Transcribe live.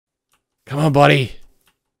Come on, buddy.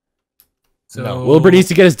 So No, Wilbur needs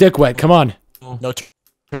to get his dick wet. Come on. No.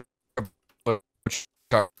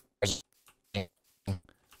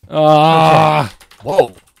 Ah.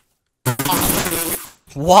 Whoa.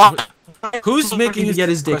 What? Who's making his get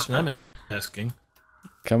his dick? question? I'm asking.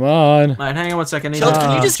 Come on. Alright, hang on one second. Chill,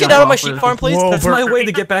 can you just get out of my sheep farm, please? That's my way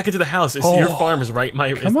to get back into the house. Is your farm is right.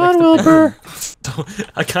 Come on, Wilbur. So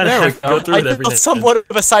I kind of have to go through I it every built day. somewhat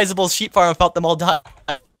of a sizable sheep farm and felt them all die.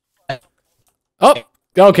 Oh,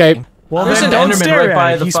 okay. Well, There's then an don't Enderman stare right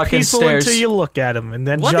by at it. the He's fucking peaceful stairs. until you look at him, and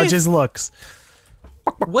then What judge if- his looks.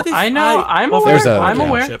 What if I know. I'm Well, aware. there's a- I'm yeah.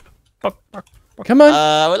 aware. Come on.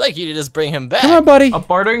 I would like you to just bring him back. Come on, buddy. A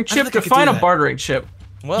bartering I chip. think I could Define do a that. bartering chip.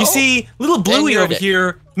 Well, You see, little Bluey you're a over dick.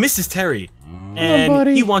 here misses Terry, and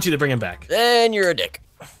buddy. he wants you to bring him back. then you're a dick.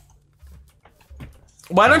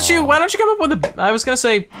 Why don't you come up with a? I was gonna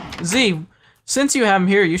say, Z. Since you have him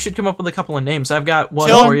here, you should come up with a couple of names. I've got one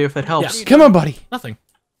Chill. for you if it helps. Yeah. Come on, buddy. Nothing.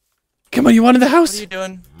 Come on, you want in the What house? are you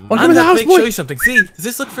doing? Welcome I'm in the gonna house, show boy. you something. See, does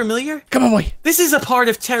this look familiar? Come on, boy. This is a part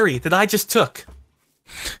of Terry that I just took.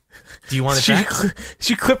 Do you want it back? Did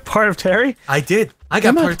you clip part of Terry? I did. I got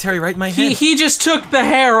Come on. part of Terry right in my hand. He just took the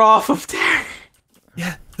hair off of Terry.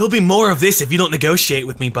 Yeah, there'll be more of this if you don't negotiate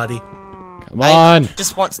with me, buddy. Come on.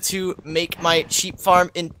 Just wants to make my sheep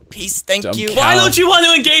farm in peace. Thank Dumb you. cow. Why don't you want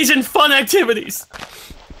to engage in fun activities?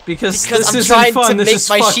 Because Because this I'm isn't trying fun. to This make is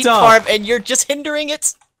my fucked sheep up. farm and you're just hindering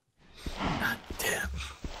it.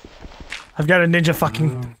 I've got a ninja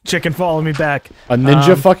fucking chicken following me back. A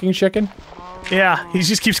ninja fucking chicken? Yeah, he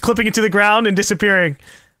just keeps clipping it to the ground and disappearing.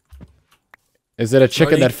 Is it a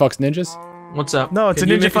chicken Buddy. that fucks ninjas? What's up? No, it's Can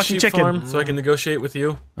a you ninja make fucking sheep chicken. farm so I can negotiate with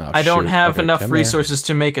you? Oh, I don't shoot. have Okay, enough come here. resources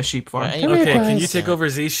to make a sheep farm. Right, Come here, Okay, can guys. you take over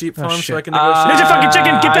Z's sheep farm so shit. I can negotiate? Ninja fucking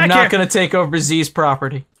chicken, get back I'm not here! gonna take over Z's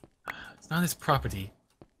property. It's not his property.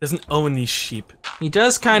 He doesn't own these sheep. He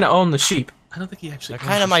does kind of own the sheep. I don't think he actually. They're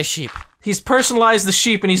kind of my sheep. He's personalized the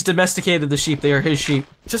sheep and he's domesticated the sheep. They are his sheep.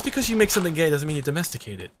 Just because you make something gay doesn't mean you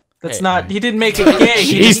domesticate it. That's Hey. not. He didn't make it gay.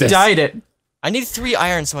 He just Jesus. dyed it. I need 3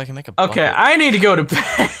 iron so I can make a Okay, bucket. I need to go to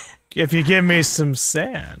bed. If you give me some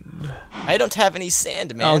sand, I don't have any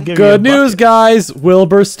sand, man. I'll give you a Good news, bucket. guys.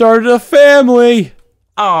 Wilbur started a family.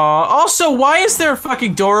 Aw. Also, why is there a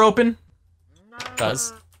fucking door open?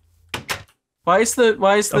 Cause Why is the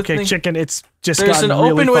Okay, thing? chicken, it's just There's gotten an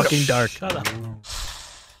really open window. fucking dark. Shut up.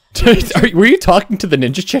 Were you talking to the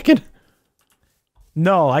ninja chicken?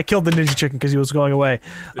 No, I killed the ninja chicken because he was going away.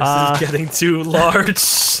 This is getting too large.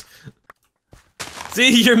 See,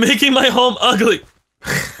 you're making my home ugly.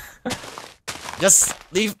 just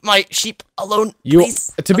leave my sheep alone, You,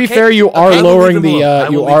 please. to be Okay? fair, you are I will lowering leave them the alone. I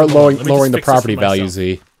will you leave are them alone. Let me lowering just the fix this property for value, myself.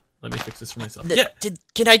 Z. Let me fix this for myself. Th- Yeah.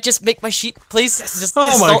 Can I just make my sheep, please? Just,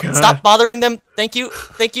 Oh my don't God. stop bothering them. Thank you.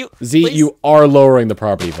 Thank you. Z, please. you are lowering the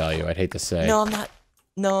property value. I'd hate to say. No, I'm not.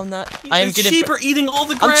 No, I'm not. I am The gonna. sheep are eating all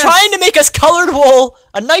the I'm grass. trying to make us colored wool,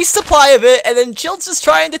 a nice supply of it, and then Chill's just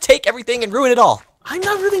trying to take everything and ruin it all. I'm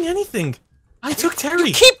not ruining anything. I took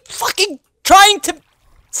Terry. Keep fucking trying to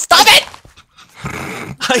stop it.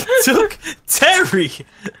 I took Terry,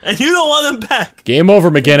 and you don't want him back. Game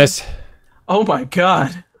over, McGinnis. Oh my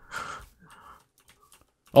god.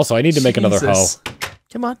 Also, I need to make another hoe. Jesus.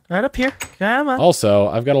 Come on, right up here. Come on. Also,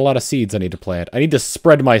 I've got a lot of seeds I need to plant. I need to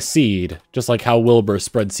spread my seed, just like how Wilbur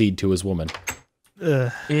spread seed to his woman.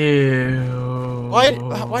 Ugh. Ew.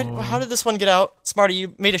 How did this one get out? Smarty,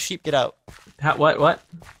 you made a sheep get out. What?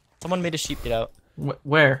 Someone made a sheep get out.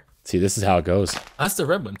 Where? See, this is how it goes. That's the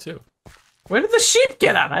red one too. Where did the sheep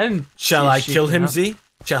get out? I didn't. Shall see a I sheep kill get him, out. Z?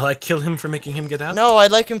 Shall I kill him for making him get out? No,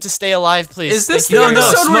 I'd like him to stay alive, please. Is this Thank the you. No,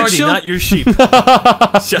 episode where Smarty, Chill- not your sheep.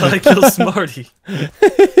 Shall I kill Smarty?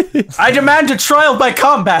 I demand a trial by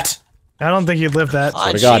combat. I don't think you'd live that. Come on,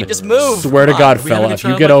 Swear to God. sheep, just move. Swear to Come God, on. we fella, having a if you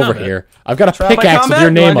trial get by over combat? here, I've got a Trial by pickaxe with combat?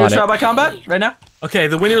 your Do I name do on trial it. by combat right now? Okay,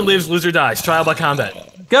 the winner lives, loser dies. Trial by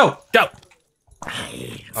combat. Go. Go.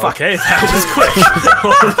 Okay, that was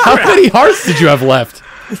quick. How many hearts did you have left?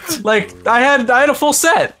 Like I had a full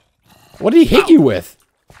set. What did he hit you with?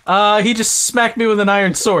 He just smacked me with an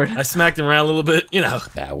iron sword. I smacked him around a little bit, you know.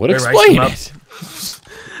 That would Where I explain come up. it.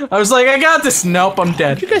 I was like, I got this. Nope, I'm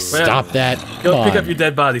dead. You guys stop that. Go Come pick on. up your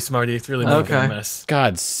dead body, Smarty. It's really making Okay. a mess.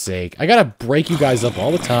 God's sake. I gotta break you guys up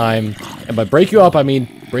all the time. And by break you up, I mean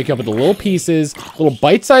break you up into little pieces, little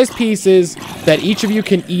bite-sized pieces that each of you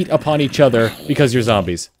can eat upon each other because you're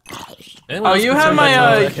zombies. Anyone Oh, else you concerned have my,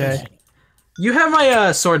 about uh, that? Okay. You have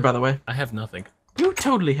my sword, by the way. I have nothing. You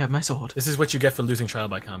totally have my sword. This is what you get for losing trial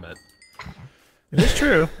by combat. It is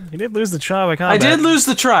true. You did lose the trial by I combat. did lose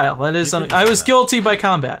the trial. That is, I was guilty by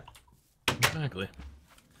combat. Exactly.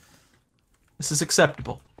 This is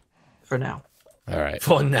acceptable for now. All right.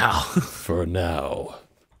 For now. For now.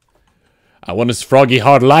 I want his froggy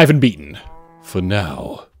hard alive and beaten. For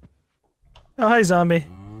now. Oh, hi, zombie.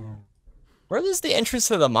 Where is the entrance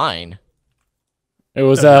to the mine? It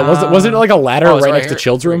was wasn't it like a ladder Oh, it's right right next to here.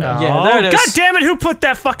 Chill's room? Yeah, there it is. God damn it! Who put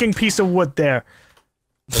that fucking piece of wood there?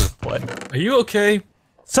 What? Are you okay?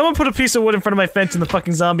 Someone put a piece of wood in front of my fence, and the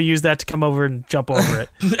fucking zombie used that to come over and jump over it.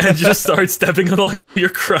 And just start stepping on all your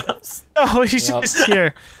crops. Oh, he's just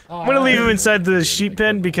here. I'm gonna leave him inside the sheep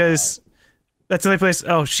pen because that's the only place.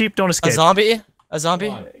 Oh, sheep don't A escape. zombie? A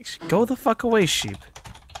zombie? Go the fuck away, sheep.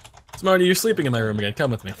 Smarty, you're sleeping in my room again.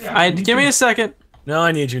 Come with me. Give me a second. No,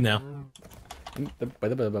 I need you now. Do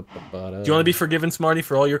you want to be forgiven, Smarty,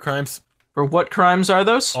 for all your crimes? For what crimes are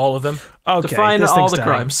those? All of them? Okay, Define this all thing's the dying.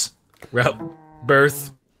 crimes.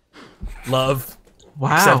 Birth, love,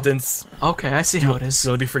 Wow. acceptance. Okay, I see how it is.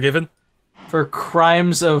 You want to be forgiven? For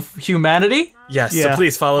crimes of humanity? Yes, Yeah. so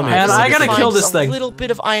please follow me. And I gotta Find kill this some thing. little bit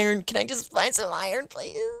of iron. Can I just find some iron,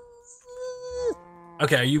 please?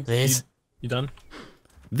 Okay, are you Please. you done?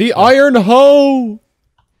 The iron hoe.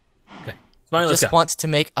 Okay. Smarty, let's Just go. want to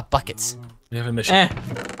make a bucket. We have a mission. I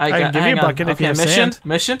can give you a hang on. bucket if you Okay, have mission. sand.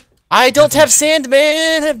 Mission. I don't have sand,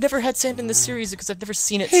 man. I've never had sand in this series because I've never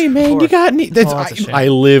seen it. Hey man, before. you got any? Oh, that's a shame. I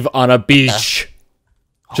live on a beach.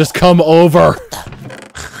 Just come over.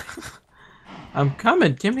 I'm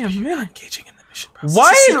coming. Give me a minute. Engaging in the mission process.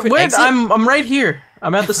 Why? secret Wait, exit? I'm right here.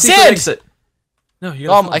 I'm at the secret Sand! exit. No, you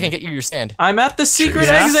gotta follow I can me. get you your sand. I'm at the secret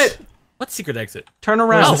Yes. exit. What secret exit? Turn Where's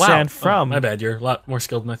around. the sand from? My bad, you're a lot more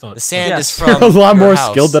skilled than I thought. The sand Yes. is You're from a lot your more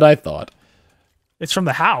house. skilled than I thought. It's from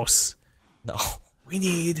the house. No. We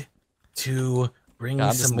need to bring God, I'm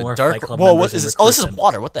just some in the more dark. Fight Club Whoa, members what is and this? Oh, this is recruit them.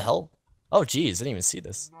 water. What the hell? Oh, geez, I didn't even see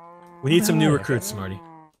this. We need some new recruits, Smarty.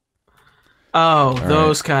 Oh,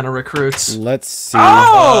 those kind of recruits. Let's see.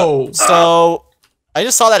 Oh! So, I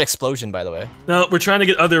just saw that explosion, by the way. No, we're trying to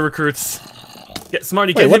get other recruits. Get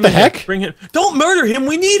Smarty, Wait, get what him the in here. heck? Bring him. Don't murder him.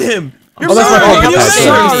 We need him. You're Oh, that's my murdering fault. him. That's You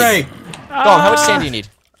my fault. made Sorry. Dom, how much sand do you need?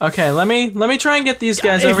 Okay, let me try and get these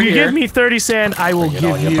guys If over you here. give me 30 sand, I will Get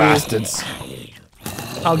all give you you. bastards.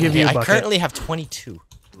 I'll give you a I bucket. currently have 22.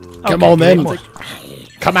 Come Okay, on then. more.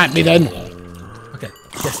 Come at me then. Okay.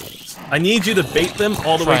 Yes. I need you to bait them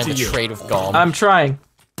all the way Trying to to you. trade with Gom. I'm trying.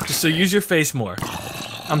 Just so use your face more.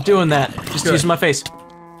 I'm doing that. Just Good. use my face.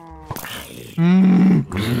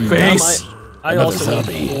 Face. I Another also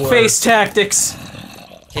zombie. need more. Face tactics.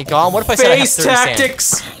 Okay, Gom, what if I said I have Face 30 sand?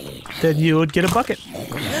 tactics. Then you would get a bucket.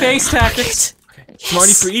 Face tactics.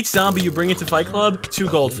 Smarty, for each zombie you bring into Fight Club, 2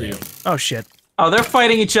 gold for you. Oh shit. Oh, they're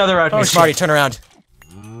fighting each other out here. Smarty, turn around.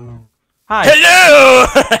 Hi.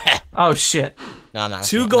 Hello! Oh shit. No.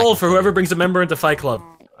 2 gold for whoever brings a member into Fight Club.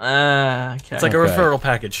 Okay. It's like a Okay. referral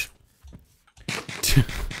package.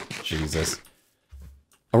 Jesus.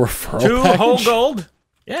 A referral 2 package? whole gold?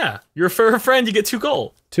 Yeah. You refer a friend, you get 2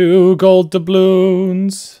 gold. 2 gold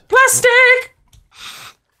doubloons. Plastic.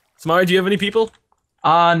 Smarty, do you have any people?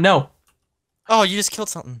 No. Oh, you just killed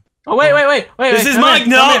something. Oh wait. This is come my here,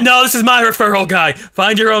 come here. no. This is my referral guy.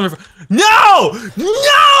 Find your own. No.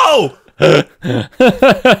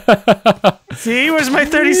 See, where's my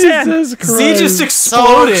 30 sand? Jesus Christ. Z just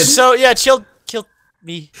exploded. So yeah, Chill killed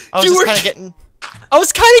me. I was You just were- kind of getting. I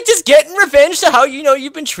was kind of just getting revenge to how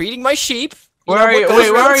you've been treating my sheep. Where are you? what goes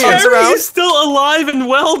Wait, where around are you? comes Terry around. is still alive and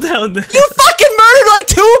well down there. You fucking murdered like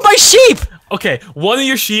 2 of my sheep. Okay, one of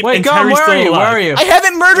your sheep Wait, and Gom, Terry's where still are you? alive. Where are you? I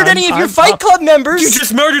haven't murdered any of your I'm Fight up. Club members. You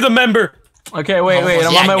just murdered a member. Okay, wait. I'm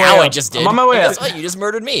yeah, on my way. now up. I just did. I'm on my way. That's up. why you just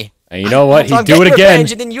murdered me. And you know what? So I'm He'd do it getting again.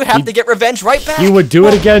 revenge, and then you have to get revenge right back. He would do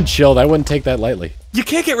it again, Chilled. I wouldn't take that lightly. You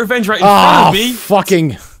can't get revenge right in front Ah, of me. You fucking.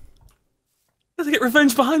 have to get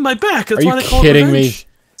revenge behind my back. That's Are why you they call it kidding revenge.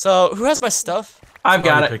 me? So who has my stuff? I've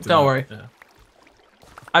got Smarty it. picked Don't up. worry. Yeah.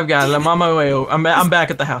 I've got it. I'm on my way. I'm back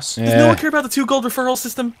at the house. Does no one care about the 2 gold referral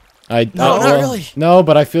system? No, not really. No,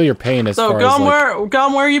 but I feel your pain as So, far Gom, as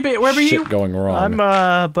like, where you be? Where were shit you? going wrong. I'm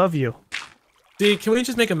above you. D, can we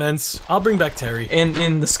just make amends? I'll bring back Terry.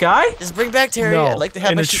 In the sky? Just bring back Terry. No, I'd like to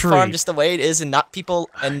have in my a sheep tree. farm just the way it is, and not people.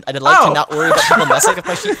 And I'd like Oh. to not worry about people messing with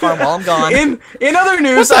my sheep farm while I'm gone. In other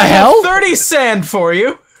news, the I hell? have 30 sand for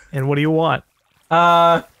you. And what do you want?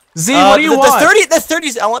 Z, what do you want? The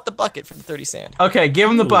 30s. I want the bucket for the 30 sand. Okay, give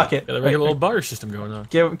him the bucket. Got a regular little barter system going on.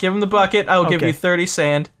 Give him the bucket. I'll give Okay. you 30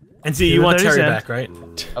 sand. And Z, Give you me want 30 Terry cent. back, right?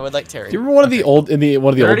 I would like Terry. Do you remember one of the old 30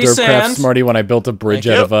 DerpCraft cents. Smarty when I built a bridge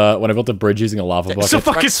Thank out you. of when I built a bridge using a lava bucket? So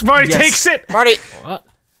fucking Smarty Yes. takes it. Marty, What?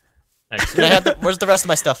 Thanks. can I have where's the rest of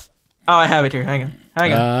my stuff? Oh, I have it here. Hang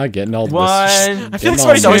on. Getting all One, this. I feel like getting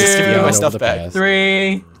Smarty's all always this just giving me down my over stuff the back. past.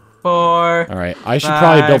 3, 4. All right, I should 5,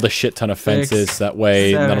 probably build a shit ton of fences. 6, That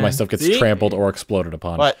way, none of my 7. stuff gets See? trampled or exploded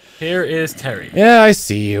upon. What? Here is Terry. Yeah, I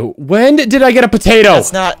see you. When did I get a potato?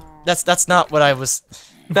 That's not what I was.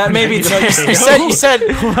 That may be You Terry. said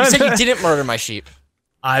you didn't murder my sheep.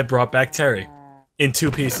 I brought back Terry in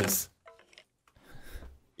 2 pieces.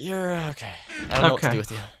 You're okay. I don't know what to do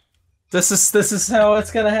with you. This is how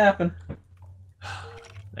it's gonna happen.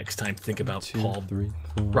 Next time, think about 2, Paul, 3,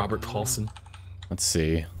 4. Robert Paulson. Let's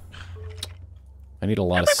see. I need a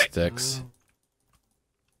lot of sticks.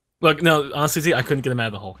 Look, no, honestly, Z, I couldn't get him out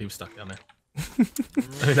of the hole. He was stuck down there.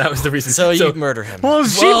 I mean, that was the reason. So you'd murder him. Well,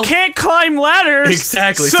 sheep can't climb ladders.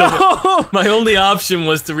 Exactly. So my only option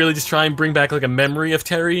was to really just try and bring back like a memory of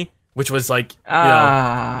Terry, which was like, you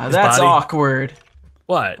know, his that's body. awkward.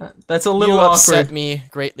 What? That's a You little upset awkward. me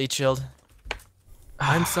greatly, Chilled.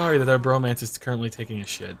 I'm sorry that our bromance is currently taking a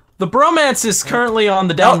shit. The bromance is currently on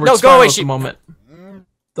the downward no, go spiral away, at the sheep. moment.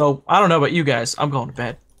 Though I don't know about you guys. I'm going to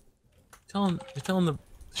bed. You're telling the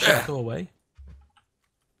sheep to go away?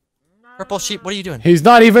 Purple sheep, what are you doing? He's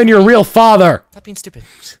not even your real father. Stop being stupid.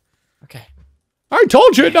 Okay. I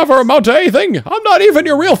told you it never amount to anything. I'm not even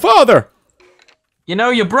your real father. You know,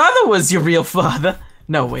 your brother was your real father.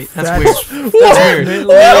 No, wait, that's weird. That's weird.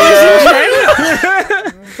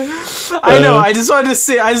 I know. I just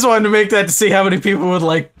wanted to make that to see how many people would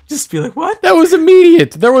like just be like, "What?" That was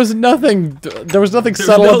immediate. There was nothing. There was nothing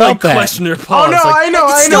subtle no, about like, that. question or Oh pause. no, like, I know.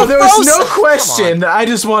 still There was no frozen. question. I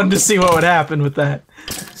just wanted to see what would happen with that.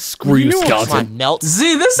 Screw you, Come skeleton. on, melt.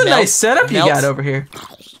 Z, this is a Melt. nice setup you Melt. got over here.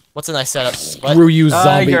 What's a nice setup? What? Screw you,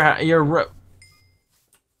 zombie.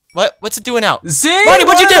 What's it doing out? Z, Marty,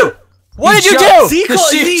 what'd you do? What did you do? he The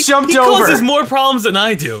sheep jumped he over. causes more problems than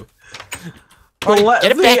I do. Marty,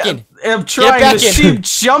 get it back in. I'm trying. back The in. sheep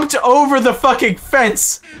jumped over the fucking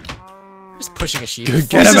fence. Just pushing a sheep. Get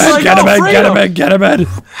him He's in, like, get him "Oh, in, get him freedom." in, get him in.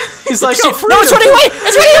 He's like, Sheep. "Oh, No, it's freedom." running away!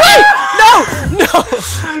 It's running away!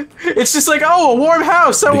 No! It's just like, oh, a warm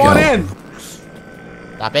house. I we want go. in.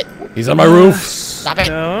 Stop it. He's on my roof. Stop it.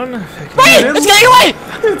 down. Wait! It's getting away!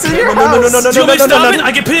 It's in your No, house. no, no, no, Do you want me to no, stop no, it? no.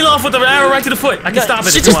 I can pin it off with an arrow right to the foot. I can stop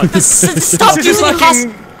it Shit, if you want. Stop This is using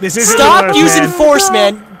fucking. This isn't Stop a using man. force,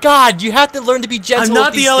 man. God, you have to learn to be gentle I'm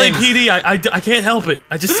not with the these things. LAPD. I can't help it.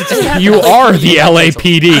 I just happens. You are the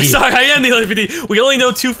LAPD. Sorry, I am the LAPD. We only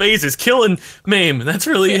know 2 phases: kill and maim. That's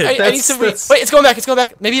really it. I need some. Wait, it's going back. It's going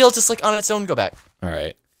back. Maybe it'll just like on its own go back. All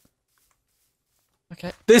right.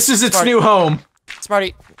 Okay. This is its Smart. new home.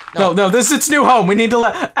 Smarty. No, this is its new home. We need to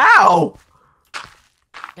let. Ow!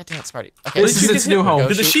 God damn it, Smarty. Okay. This is its new home.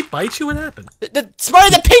 Did the sheep bite you? What happened?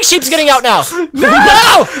 Smarty, the pink sheep's getting out now.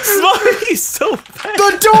 No! Smarty's so bad.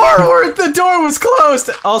 The door was closed.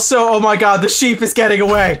 Also, oh my God, the sheep is getting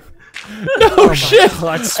away. Oh shit!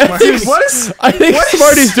 God, Smarty. What is? I think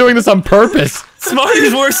Smarty's doing this on purpose.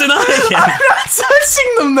 Smarty's worse than I am. I'm not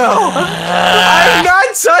touching them though. I'm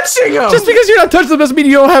not touching them. Just because you're not touching them doesn't mean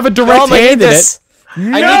you don't have a direct I need hand in it. this. I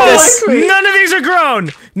No, need this. none of these are grown.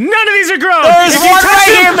 None of these are grown. There's If you one touch right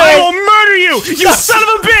them, here, I man. will murder you. You son of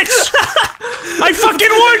a bitch! I fucking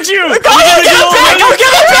warned you. Go give it back! Go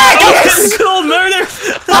give it back! Good old murder.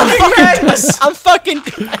 I'm fucking.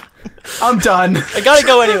 I'm done. I gotta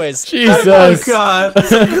go anyways. Oh Jesus. God.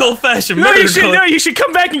 Good old fashioned No, murder. you should. No, you should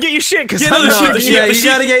come back and get your shit. Cause Yeah, I'm no, not- the sheep, Yeah, the you sheep.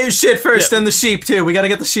 gotta get your shit first, then the sheep too. We gotta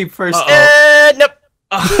get the sheep first. Nope.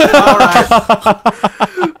 All right.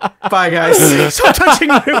 Bye, guys. Stop touching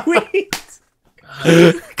my weeds.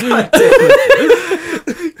 God damn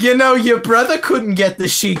it. You know, your brother couldn't get the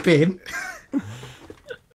sheep in.